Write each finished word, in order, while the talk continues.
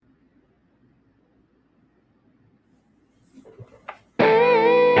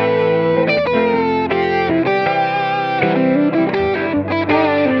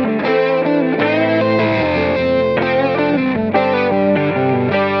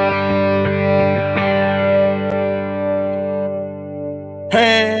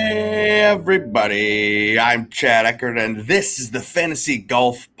Hey everybody, I'm Chad Eckert, and this is the Fantasy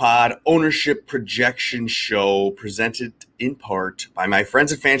Golf Pod Ownership Projection Show, presented in part by my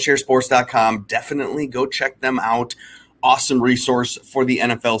friends at FanshareSports.com. Definitely go check them out. Awesome resource for the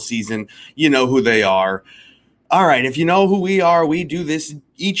NFL season. You know who they are. All right, if you know who we are, we do this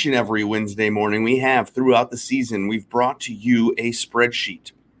each and every Wednesday morning. We have throughout the season. We've brought to you a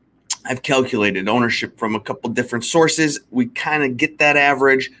spreadsheet. I've calculated ownership from a couple different sources. We kind of get that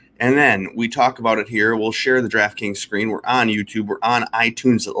average, and then we talk about it here. We'll share the DraftKings screen. We're on YouTube. We're on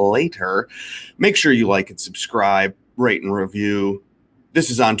iTunes later. Make sure you like and subscribe, rate and review.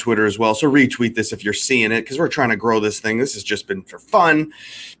 This is on Twitter as well, so retweet this if you're seeing it, because we're trying to grow this thing. This has just been for fun,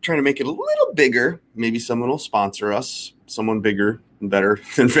 trying to make it a little bigger. Maybe someone will sponsor us, someone bigger and better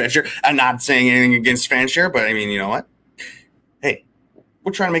than Fanshare. I'm not saying anything against Fanshare, but I mean, you know what? Hey,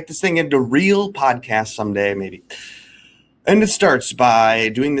 we're trying to make this thing into a real podcast someday, maybe. And it starts by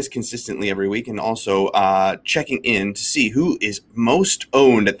doing this consistently every week, and also checking in to see who is most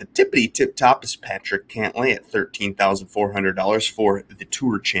owned. At the tippity-tip top is Patrick Cantlay at $13,400 for the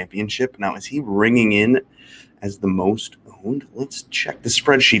Tour Championship. Now, is he ringing in as the most owned? Let's check the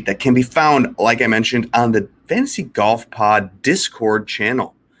spreadsheet that can be found, like I mentioned, on the Fantasy Golf Pod Discord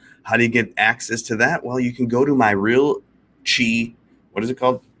channel. How do you get access to that? Well, you can go to my Real Chi, what is it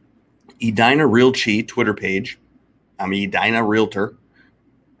called? Edina Real Chi Twitter page. I'm an Edina realtor.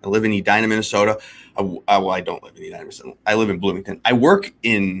 I live in Edina, Minnesota. I don't live in Edina, Minnesota. I live in Bloomington. I work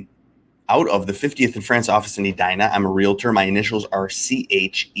out of the 50th in France office in Edina. I'm a realtor. My initials are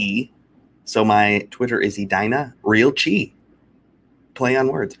CHE. So my Twitter is Edina Real Chi. Play on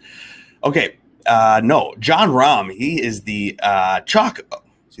words. Okay. No, John Rahm. He is the chalk.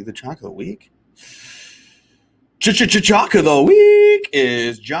 Is he the chalk of the week? Chalk of the week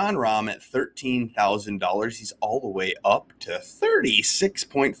is John Rahm at $13,000. He's all the way up to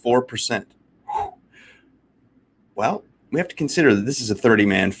 36.4%. Well, we have to consider that this is a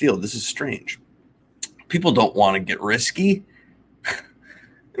 30-man field. This is strange. People don't want to get risky.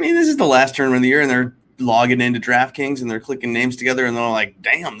 I mean, this is the last tournament of the year, and they're logging into DraftKings, and they're clicking names together, and they're like,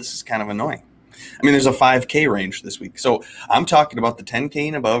 damn, this is kind of annoying. I mean, there's a 5K range this week. So I'm talking about the 10K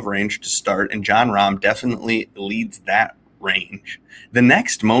and above range to start, and John Rahm definitely leads that range. The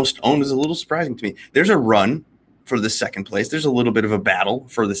next most owned is a little surprising to me. There's a run for the second place. There's a little bit of a battle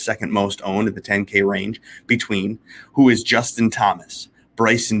for the second most owned at the 10K range between who is Justin Thomas,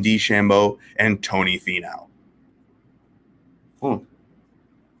 Bryson DeChambeau, and Tony Finau.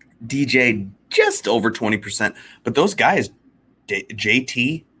 DJ just over 20%, but those guys,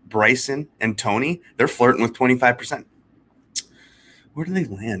 JT, Bryson, and Tony, they're flirting with 25%. Where do they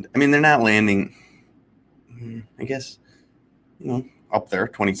land? I mean, they're not landing, I guess, up there,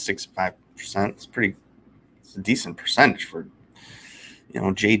 26.5%. It's a decent percentage for,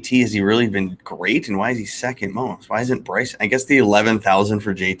 JT. Has he really been great? And why is he second most? Why isn't Bryson? I guess the 11,000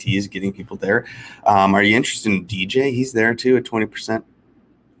 for JT is getting people there. Are you interested in DJ? He's there too at 20%.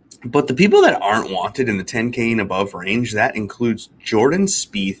 But the people that aren't wanted in the 10K and above range, that includes Jordan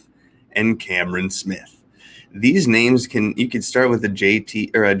Spieth and Cameron Smith. These names you could start with a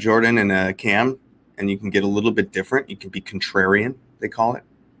JT or a Jordan and a Cam, and you can get a little bit different. You can be contrarian, they call it.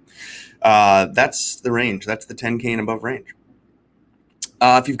 That's the range. That's the 10K and above range.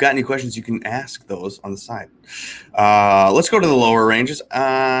 If you've got any questions, you can ask those on the side. Let's go to the lower ranges.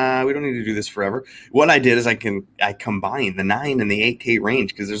 We don't need to do this forever. What I did is I combined the 9 and the 8K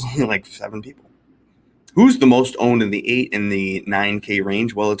range because there's only like 7 people. Who's the most owned in the 8 and the 9K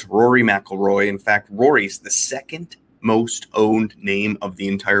range? Well, it's Rory McIlroy. In fact, Rory's the second most owned name of the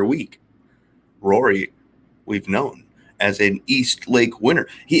entire week. Rory, we've known as an East Lake winner.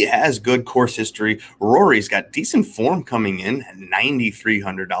 He has good course history. Rory's got decent form coming in at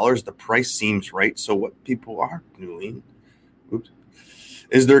 $9,300. The price seems right. So what people are doing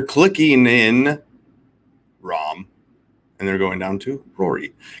is they're clicking in Rahm, and they're going down to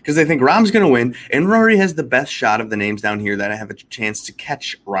Rory because they think Rahm's going to win, and Rory has the best shot of the names down here that have a chance to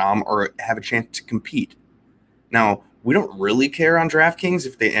catch Rahm or have a chance to compete. Now, we don't really care on DraftKings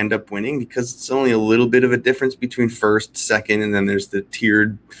if they end up winning because it's only a little bit of a difference between first, second, and then there's the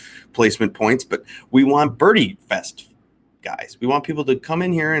tiered placement points. But we want birdie fest guys. We want people to come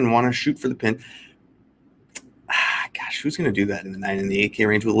in here and want to shoot for the pin. Gosh, who's going to do that in the 9 and the 8K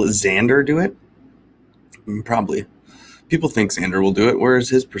range? Will Xander do it? Probably. People think Xander will do it. Where is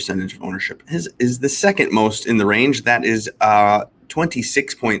his percentage of ownership? His is the second most in the range. That is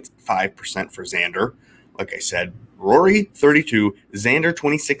 26.5% for Xander. Like I said, Rory 32, Xander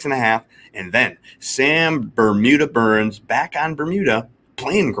 26.5, and then Sam Bermuda Burns back on Bermuda,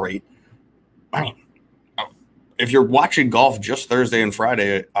 playing great. I mean, if you're watching golf just Thursday and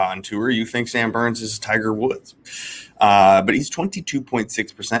Friday on tour, you think Sam Burns is Tiger Woods. But he's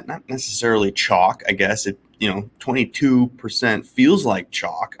 22.6%, not necessarily chalk, I guess. 22% feels like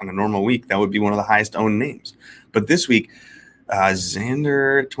chalk on a normal week. That would be one of the highest owned names. But this week,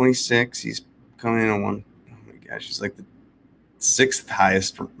 Xander 26, he's coming in on one. Oh my gosh, he's like the 6th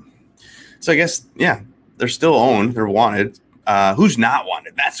highest. So I guess, yeah, they're still owned. They're wanted. Who's not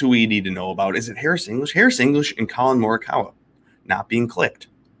wanted? That's who we need to know about. Is it Harris English? Harris English and Colin Morikawa not being clicked.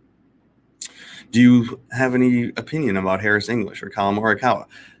 Do you have any opinion about Harris English or Colin Morikawa?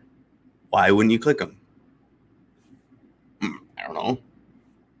 Why wouldn't you click them? I don't know.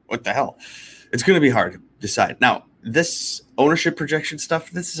 What the hell? It's going to be hard to decide. Now, this ownership projection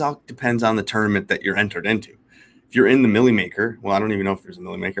stuff, this is all depends on the tournament that you're entered into. If you're in the Millie Maker, well, I don't even know if there's a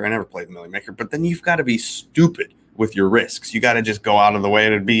Millie Maker. I never played the Millie Maker, but then you've got to be stupid with your risks. You got to just go out of the way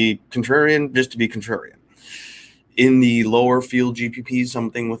to be contrarian, just to be contrarian. In the lower field GPP,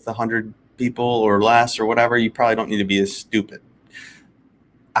 something with 100 people or less or whatever, you probably don't need to be as stupid.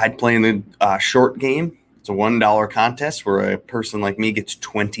 I'd play in the short game. It's a $1 contest where a person like me gets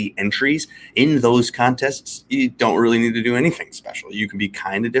 20 entries. In those contests, you don't really need to do anything special. You can be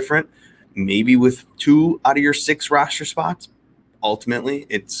kind of different, maybe with 2 out of your 6 roster spots. Ultimately,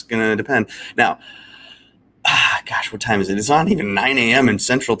 it's going to depend. Now, gosh, what time is it? It's not even 9 a.m. in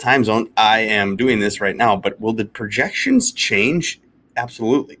Central Time Zone. I am doing this right now, but will the projections change?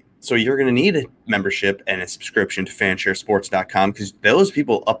 Absolutely. So you're going to need a membership and a subscription to fansharesports.com because those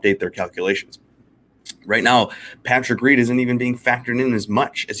people update their calculations. Right now, Patrick Reed isn't even being factored in as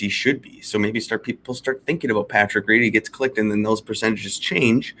much as he should be. So maybe people start thinking about Patrick Reed. He gets clicked, and then those percentages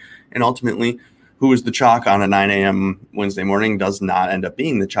change. And ultimately, who is the chalk on a 9 a.m. Wednesday morning does not end up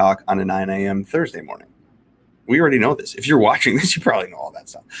being the chalk on a 9 a.m. Thursday morning. We already know this. If you're watching this, you probably know all that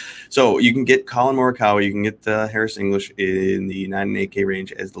stuff. So you can get Colin Morikawa, you can get Harris English in the 9 and 8K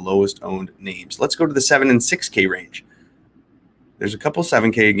range as the lowest owned names. Let's go to the 7 and 6K range. There's a couple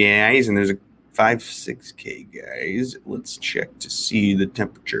 7K guys, and there's a 5, 6K guys. Let's check to see the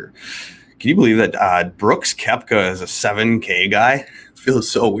temperature. Can you believe that Brooks Koepka is a 7K guy? Feels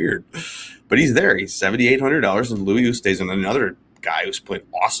so weird. But he's there. He's $7,800, and Louis Oosthuizen is another guy who's played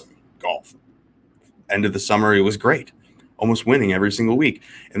awesome golf. End of the summer, he was great, almost winning every single week.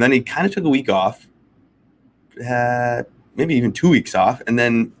 And then he kind of took a week off, maybe even 2 weeks off, and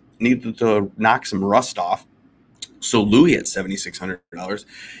then needed to knock some rust off. So Louis at $7,600.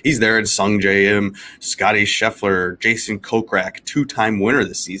 He's there at Sungjae Im, Scotty Scheffler, Jason Kokrak, 2-time winner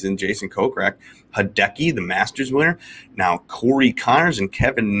this season. Jason Kokrak, Hideki, the Masters winner. Now Corey Connors and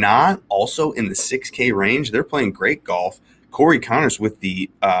Kevin Na also in the 6K range. They're playing great golf. Corey Connors with the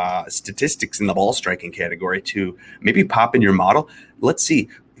statistics in the ball striking category to maybe pop in your model. Let's see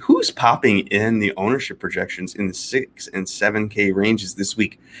who's popping in the ownership projections in the 6 and 7K ranges this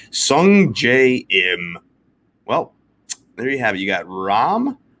week. Sungjae Im. Well, there you have it. You got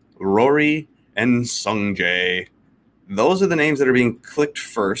Rahm, Rory, and Sungjae. Those are the names that are being clicked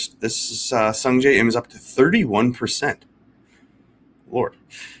first. This is Sungjae Im is up to 31%. Lord.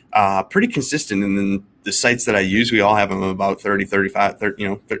 Pretty consistent in the sites that I use. We all have them about 30, 35,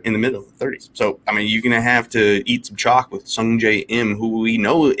 30, in the middle of the 30s. So, I mean, you're going to have to eat some chalk with Sungjae Im, who we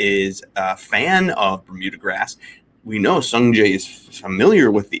know is a fan of Bermuda grass. We know Sungjae is familiar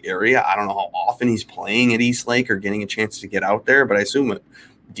with the area. I don't know how often he's playing at East Lake or getting a chance to get out there, but I assume a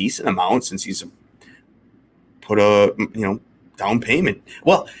decent amount since he's put a, down payment.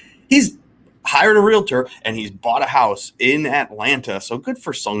 Well, he's hired a realtor and he's bought a house in Atlanta. So good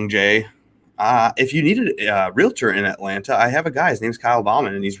for Sungjae. If you needed a realtor in Atlanta, I have a guy. His name's Kyle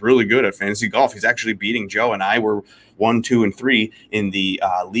Bauman, and he's really good at fantasy golf. He's actually beating Joe and I. Were 1, 2, and 3 in the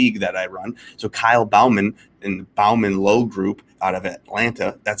league that I run. So Kyle Bauman in the Bauman Low Group out of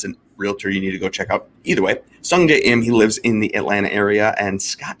Atlanta. That's a realtor you need to go check out. Either way, Sungjae Im, he lives in the Atlanta area, and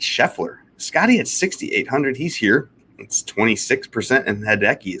Scott Scheffler. Scotty at 6,800. He's here. It's 26%, and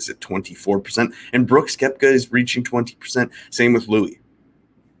Hideki is at 24%, and Brooks Koepka is reaching 20%. Same with Louis.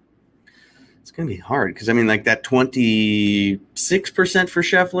 It's going to be hard because, that 26% for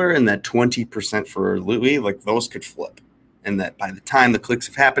Scheffler and that 20% for Louis, those could flip. And that by the time the clicks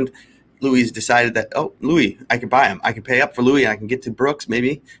have happened, Louis decided that, Louis, I could buy him. I could pay up for Louis. I can get to Brooks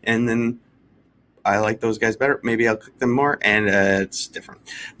maybe, and then I like those guys better. Maybe I'll click them more, and it's different.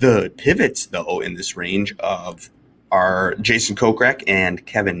 The pivots, though, in this range are Jason Kokrak and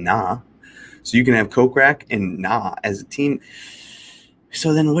Kevin Na. So you can have Kokrak and Na as a team.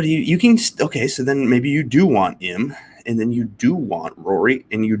 So then so then maybe you do want Im, and then you do want Rory,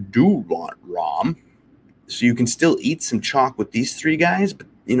 and you do want Rahm. So you can still eat some chalk with these 3 guys, but,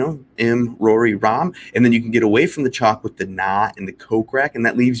 Rory, Rahm, and then you can get away from the chalk with the Nah and the Kokrak, and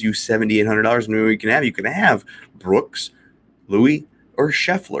that leaves you $7,800. And you can have Brooks, Louis, or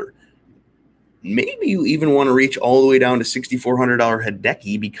Scheffler. Maybe you even want to reach all the way down to $6,400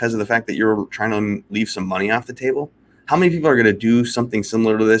 Hideki because of the fact that you're trying to leave some money off the table. How many people are going to do something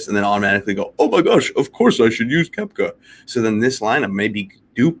similar to this and then automatically go, oh my gosh, of course I should use Koepka? So then this lineup may be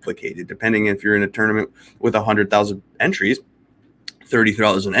duplicated depending if you're in a tournament with 100,000 entries,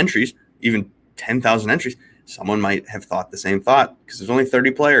 30,000 entries, even 10,000 entries. Someone might have thought the same thought because there's only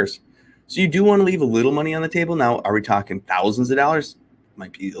 30 players. So you do want to leave a little money on the table. Now, are we talking thousands of dollars?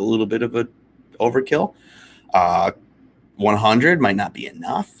 Might be a little bit of a overkill. 100 might not be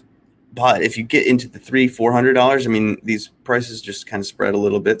enough. But if you get into the $300-$400, I mean, these prices just kind of spread a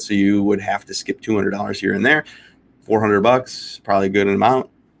little bit. So you would have to skip $200 here and there. $400, probably a good amount.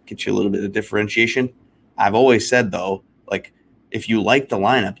 Get you a little bit of differentiation. I've always said, though, like, if you like the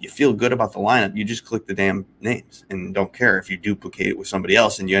lineup, you feel good about the lineup, you just click the damn names and don't care if you duplicate it with somebody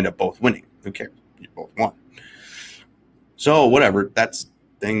else and you end up both winning. Who cares? You both won. So whatever. That's the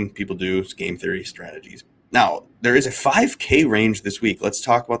thing people do. It's game theory strategies. Now, there is a 5K range this week. Let's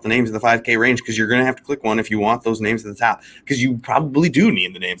talk about the names in the 5K range because you're going to have to click one if you want those names at the top because you probably do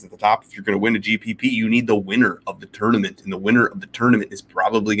need the names at the top. If you're going to win a GPP, you need the winner of the tournament, and the winner of the tournament is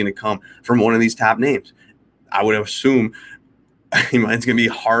probably going to come from one of these top names. I would assume it's going to be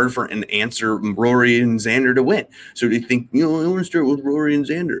hard for an answer Rory and Xander to win. So they think, I want to start with Rory and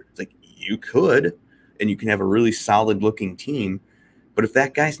Xander. It's like you could, and you can have a really solid-looking team. But if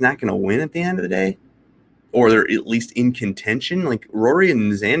that guy's not going to win at the end of the day, or they're at least in contention, like Rory and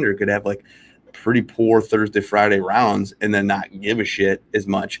Xander could have like pretty poor Thursday, Friday rounds and then not give a shit as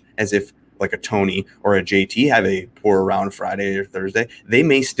much as if like a Tony or a JT have a poor round Friday or Thursday. They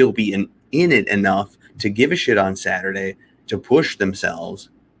may still be in it enough to give a shit on Saturday to push themselves,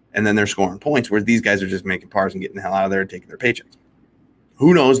 and then they're scoring points, where these guys are just making pars and getting the hell out of there and taking their paychecks.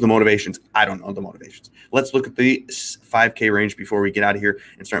 Who knows the motivations? I don't know the motivations. Let's look at the 5K range before we get out of here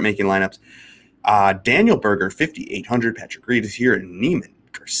and start making lineups. Daniel Berger, 5,800. Patrick Reed is here. And Neiman,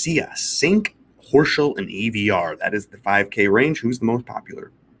 Garcia, Sink, Horschel, and EVR. That is the 5K range. Who's the most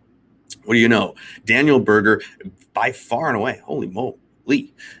popular? What do you know? Daniel Berger, by far and away. Holy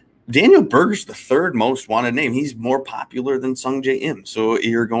moly. Daniel Berger's the third most wanted name. He's more popular than Sungjae Im. So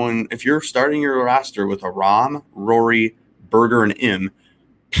if you're starting your roster with a Rahm, Rory, Berger, and Im,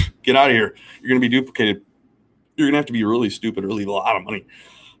 get out of here. You're going to be duplicated. You're going to have to be really stupid or leave a lot of money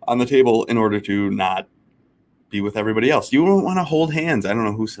on the table in order to not be with everybody else. You don't want to hold hands. I don't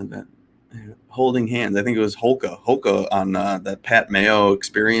know who said that. Holding hands. I think it was Holka on that Pat Mayo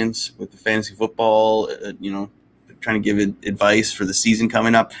experience with the fantasy football, trying to give advice for the season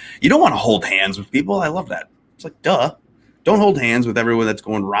coming up. You don't want to hold hands with people. I love that. It's like, duh. Don't hold hands with everyone that's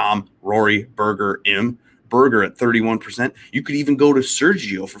going Rahm, Rory, Berger, Im. Berger at 31%. You could even go to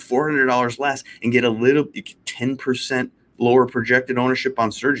Sergio for $400 less and get 10% lower projected ownership on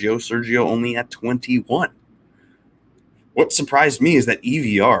Sergio. Sergio only at 21. What surprised me is that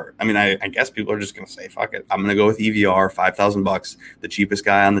EVR. I mean, I guess people are just going to say, fuck it. I'm going to go with EVR, $5,000, the cheapest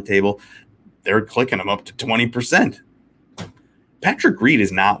guy on the table. They're clicking him up to 20%. Patrick Reed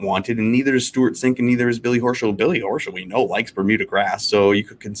is not wanted, and neither is Stuart Sink, and neither is Billy Horschel. Billy Horschel, we know, likes Bermuda grass, so you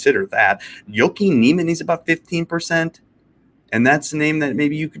could consider that. Joaquin Niemann, he's about 15%, and that's a name that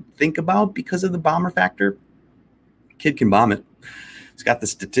maybe you could think about because of the bomber factor. Kid can bomb it. He's got the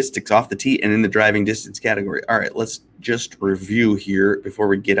statistics off the tee and in the driving distance category. All right, let's just review here before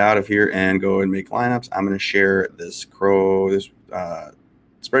we get out of here and go and make lineups. I'm going to share this spreadsheet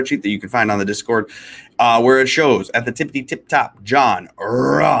that you can find on the Discord, where it shows at the tippity tip top, John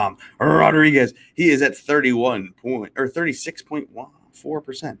Rahm Rodriguez. He is at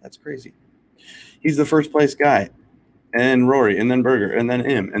 36.4%. That's crazy. He's the first place guy. And Rory, and then Berger, and then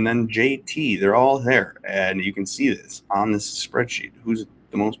Im, and then JT. They're all there. And you can see this on this spreadsheet. Who's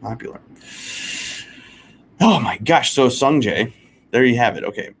the most popular? Oh, my gosh. So Sungjae, there you have it.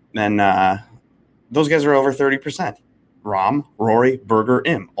 Okay. Then those guys are over 30%. Rahm, Rory, Berger,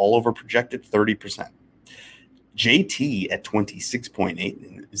 Im, all over projected 30%. JT at 26.8,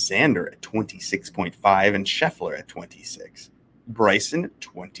 and Xander at 26.5, and Scheffler at 26. Bryson at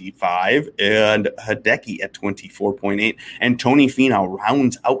 25, and Hideki at 24.8, and Tony Finau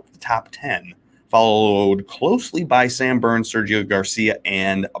rounds out the top 10, followed closely by Sam Burns, Sergio Garcia,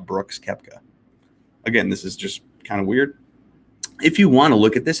 and Brooks Koepka. Again, this is just kind of weird. If you want to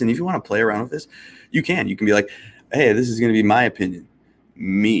look at this and if you want to play around with this, you can. You can be like, hey, this is going to be my opinion,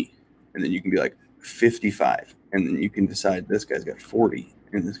 me. And then you can be like 55. And then you can decide this guy's got 40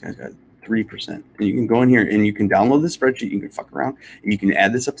 and this guy's got 3%. And you can go in here and you can download the spreadsheet. You can fuck around and you can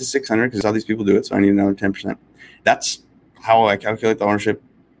add this up to 600 because all these people do it. So I need another 10%. That's how I calculate the ownership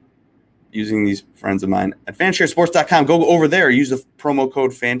using these friends of mine at fansharesports.com. Go over there, use the promo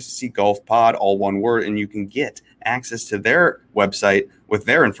code FANTASYGOLFPOD, all one word, and you can get access to their website with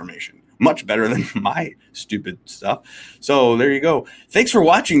their information. Much better than my stupid stuff. So there you go. Thanks for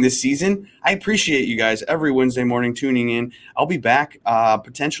watching this season. I appreciate you guys every Wednesday morning tuning in. I'll be back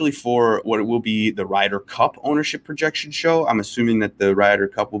potentially for what it will be the Ryder Cup ownership projection show. I'm assuming that the Ryder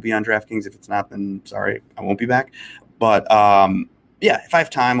Cup will be on DraftKings. If it's not, then sorry, I won't be back. But yeah, if I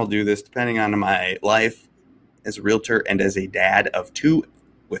have time, I'll do this depending on my life as a realtor and as a dad of 2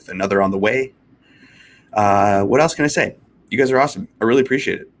 with another on the way. What else can I say? You guys are awesome. I really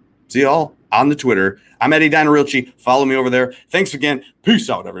appreciate it. See you all on the Twitter. I'm Eddie Dinarilci. Follow me over there. Thanks again. Peace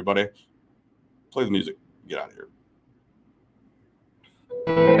out, everybody. Play the music. Get out of here.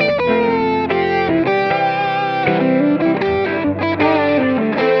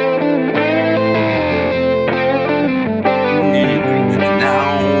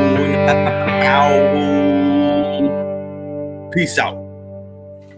 Peace out.